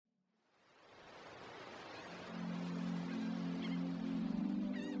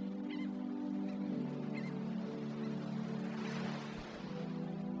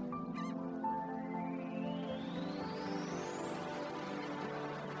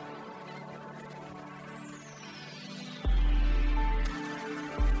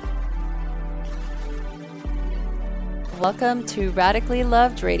Welcome to Radically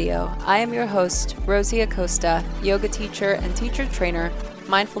Loved Radio. I am your host, Rosie Acosta, yoga teacher and teacher trainer,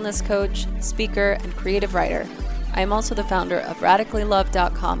 mindfulness coach, speaker, and creative writer. I am also the founder of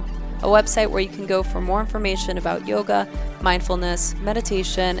radicallylove.com, a website where you can go for more information about yoga, mindfulness,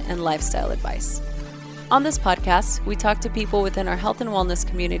 meditation, and lifestyle advice. On this podcast, we talk to people within our health and wellness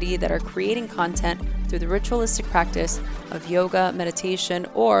community that are creating content through the ritualistic practice of yoga, meditation,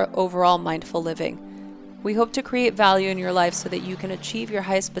 or overall mindful living. We hope to create value in your life so that you can achieve your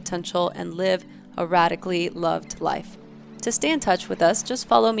highest potential and live a radically loved life. To stay in touch with us, just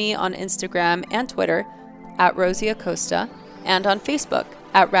follow me on Instagram and Twitter at Rosie Acosta and on Facebook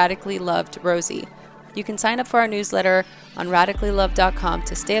at Radically Loved Rosie. You can sign up for our newsletter on radicallylove.com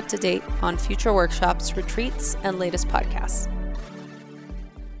to stay up to date on future workshops, retreats, and latest podcasts.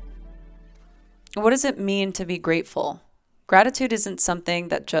 What does it mean to be grateful? Gratitude isn't something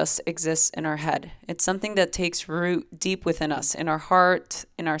that just exists in our head. It's something that takes root deep within us, in our heart,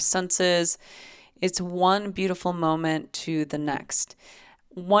 in our senses. It's one beautiful moment to the next.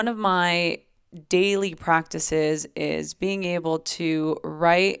 One of my daily practices is being able to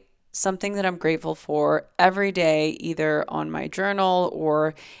write something that I'm grateful for every day, either on my journal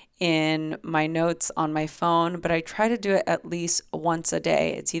or in my notes on my phone, but I try to do it at least once a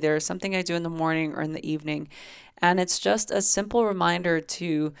day. It's either something I do in the morning or in the evening. And it's just a simple reminder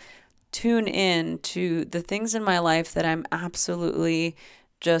to tune in to the things in my life that I'm absolutely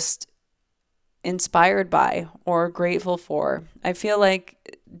just inspired by or grateful for. I feel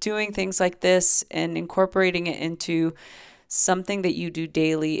like doing things like this and incorporating it into something that you do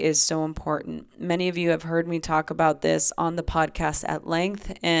daily is so important. Many of you have heard me talk about this on the podcast at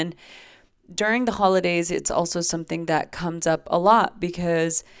length, and during the holidays, it's also something that comes up a lot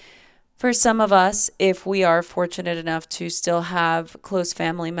because for some of us, if we are fortunate enough to still have close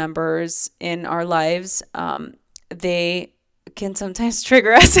family members in our lives, they can sometimes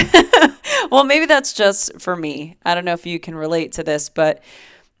trigger us. Well, maybe that's just for me. I don't know if you can relate to this, but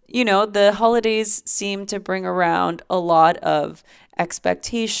you know, the holidays seem to bring around a lot of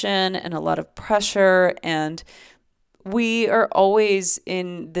expectation and a lot of pressure, and we are always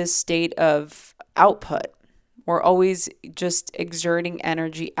in this state of output. We're always just exerting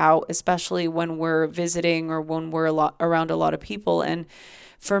energy out, especially when we're visiting or when we're around a lot of people. And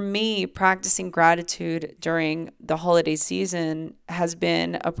for me, practicing gratitude during the holiday season has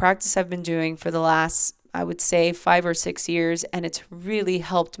been a practice I've been doing for the last, I would say, 5 or 6 years, and it's really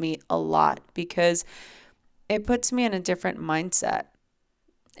helped me a lot because it puts me in a different mindset.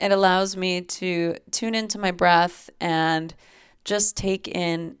 It allows me to tune into my breath and just take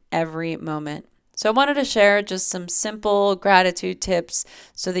in every moment. So I wanted to share just some simple gratitude tips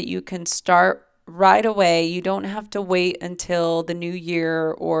so that you can start right away. You don't have to wait until the new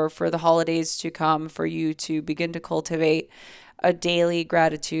year or for the holidays to come for you to begin to cultivate a daily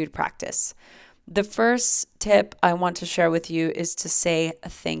gratitude practice. The first tip I want to share with you is to say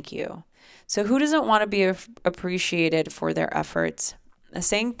thank you. So who doesn't want to be appreciated for their efforts?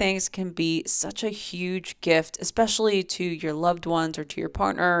 Saying thanks can be such a huge gift, especially to your loved ones or to your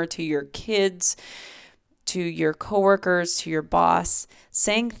partner, or to your kids, to your coworkers, to your boss.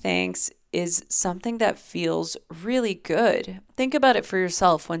 Saying thanks is something that feels really good. Think about it for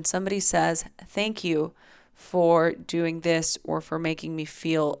yourself. When somebody says, thank you for doing this or for making me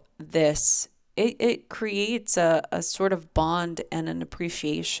feel this, it creates a sort of bond and an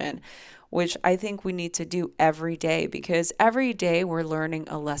appreciation, which I think we need to do every day because every day we're learning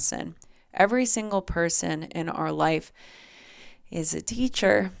a lesson. Every single person in our life is a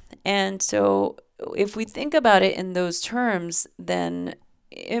teacher. And so if we think about it in those terms, then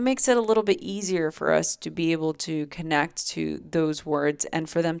it makes it a little bit easier for us to be able to connect to those words and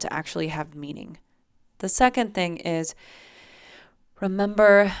for them to actually have meaning. The second thing is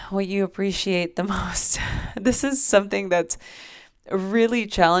remember what you appreciate the most. This is something that's really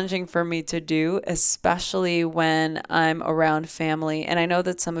challenging for me to do, especially when I'm around family. And I know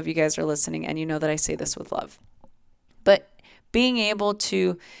that some of you guys are listening and you know that I say this with love. But being able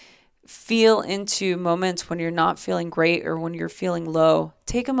to feel into moments when you're not feeling great or when you're feeling low,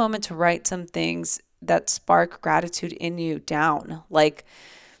 take a moment to write some things that spark gratitude in you down, like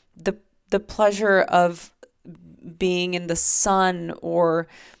the pleasure of being in the sun or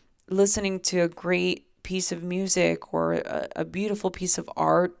listening to a great piece of music or a beautiful piece of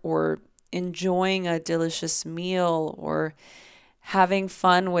art or enjoying a delicious meal or having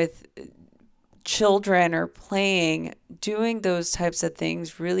fun with children or playing. Doing those types of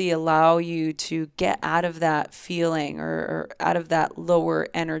things really allow you to get out of that feeling or out of that lower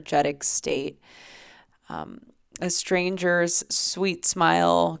energetic state. A stranger's sweet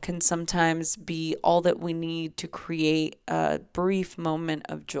smile can sometimes be all that we need to create a brief moment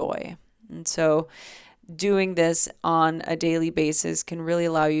of joy. And so doing this on a daily basis can really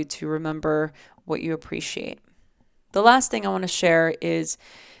allow you to remember what you appreciate. The last thing I want to share is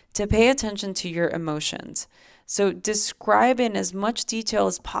to pay attention to your emotions. So describe in as much detail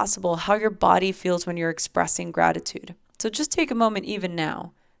as possible how your body feels when you're expressing gratitude. So just take a moment even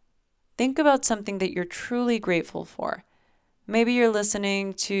now. Think about something that you're truly grateful for. Maybe you're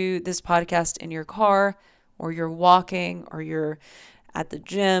listening to this podcast in your car, or you're walking, or you're at the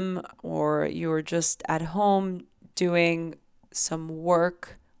gym, or you're just at home doing some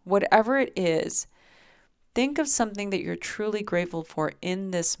work. Whatever it is, think of something that you're truly grateful for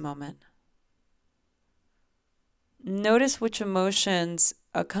in this moment. Notice which emotions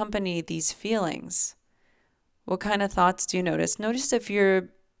accompany these feelings. What kind of thoughts do you notice? Notice if your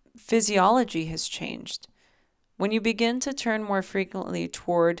physiology has changed. When you begin to turn more frequently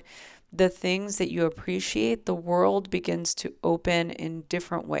toward the things that you appreciate, the world begins to open in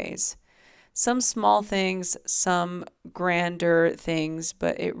different ways. Some small things, some grander things,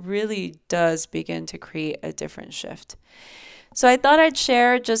 but it really does begin to create a different shift. So I thought I'd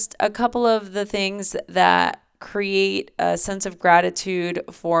share just a couple of the things that create a sense of gratitude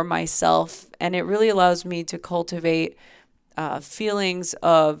for myself, and it really allows me to cultivate feelings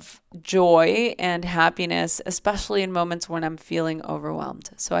of joy and happiness, especially in moments when I'm feeling overwhelmed.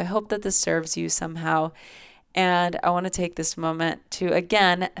 So I hope that this serves you somehow. And I want to take this moment to,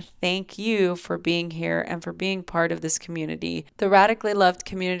 again, thank you for being here and for being part of this community. The Radically Loved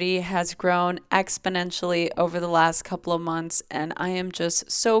community has grown exponentially over the last couple of months, and I am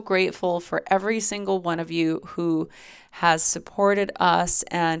just so grateful for every single one of you who has supported us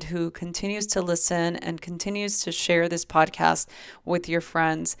and who continues to listen and continues to share this podcast with your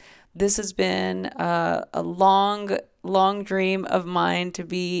friends. This has been a long dream of mine to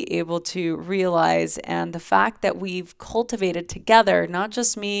be able to realize, and the fact that we've cultivated together, not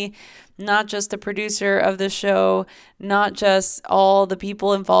just me, not just the producer of the show, not just all the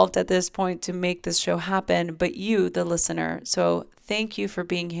people involved at this point to make this show happen, but you, the listener. So thank you for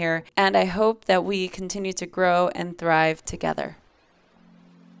being here, and I hope that we continue to grow and thrive together.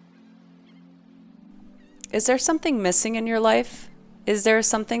 Is there something missing in your life? Is there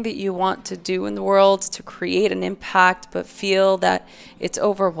something that you want to do in the world to create an impact but feel that it's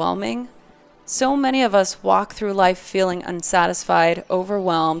overwhelming? So many of us walk through life feeling unsatisfied,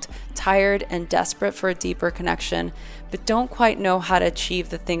 overwhelmed, tired, and desperate for a deeper connection, but don't quite know how to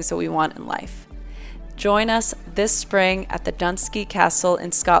achieve the things that we want in life. Join us this spring at the Dunsky Castle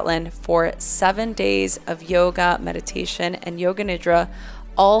in Scotland for 7 days of yoga, meditation, and yoga nidra,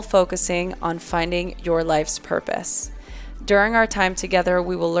 all focusing on finding your life's purpose. During our time together,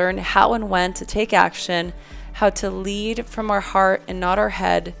 we will learn how and when to take action, how to lead from our heart and not our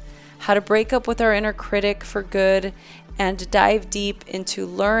head, how to break up with our inner critic for good, and dive deep into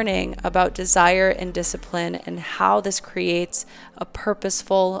learning about desire and discipline and how this creates a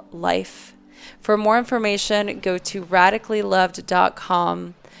purposeful life. For more information, go to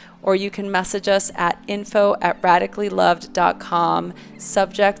radicallyloved.com, or you can message us at info@radicallyloved.com,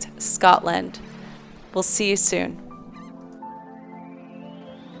 subject Scotland. We'll see you soon.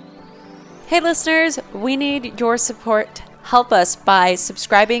 Hey listeners, we need your support. Help us by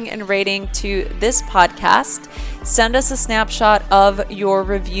subscribing and rating to this podcast. Send us a snapshot of your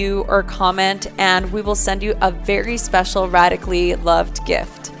review or comment, and we will send you a very special Radically Loved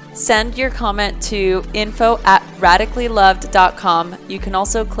gift. Send your comment to info@radicallyloved.com. You can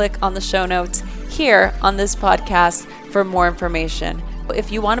also click on the show notes here on this podcast for more information.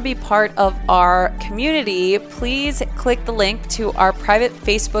 If you want to be part of our community, please click the link to our private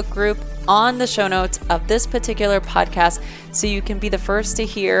Facebook group on the show notes of this particular podcast so you can be the first to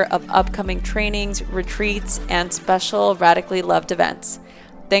hear of upcoming trainings, retreats, and special Radically Loved events.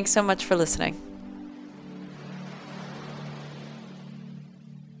 Thanks so much for listening.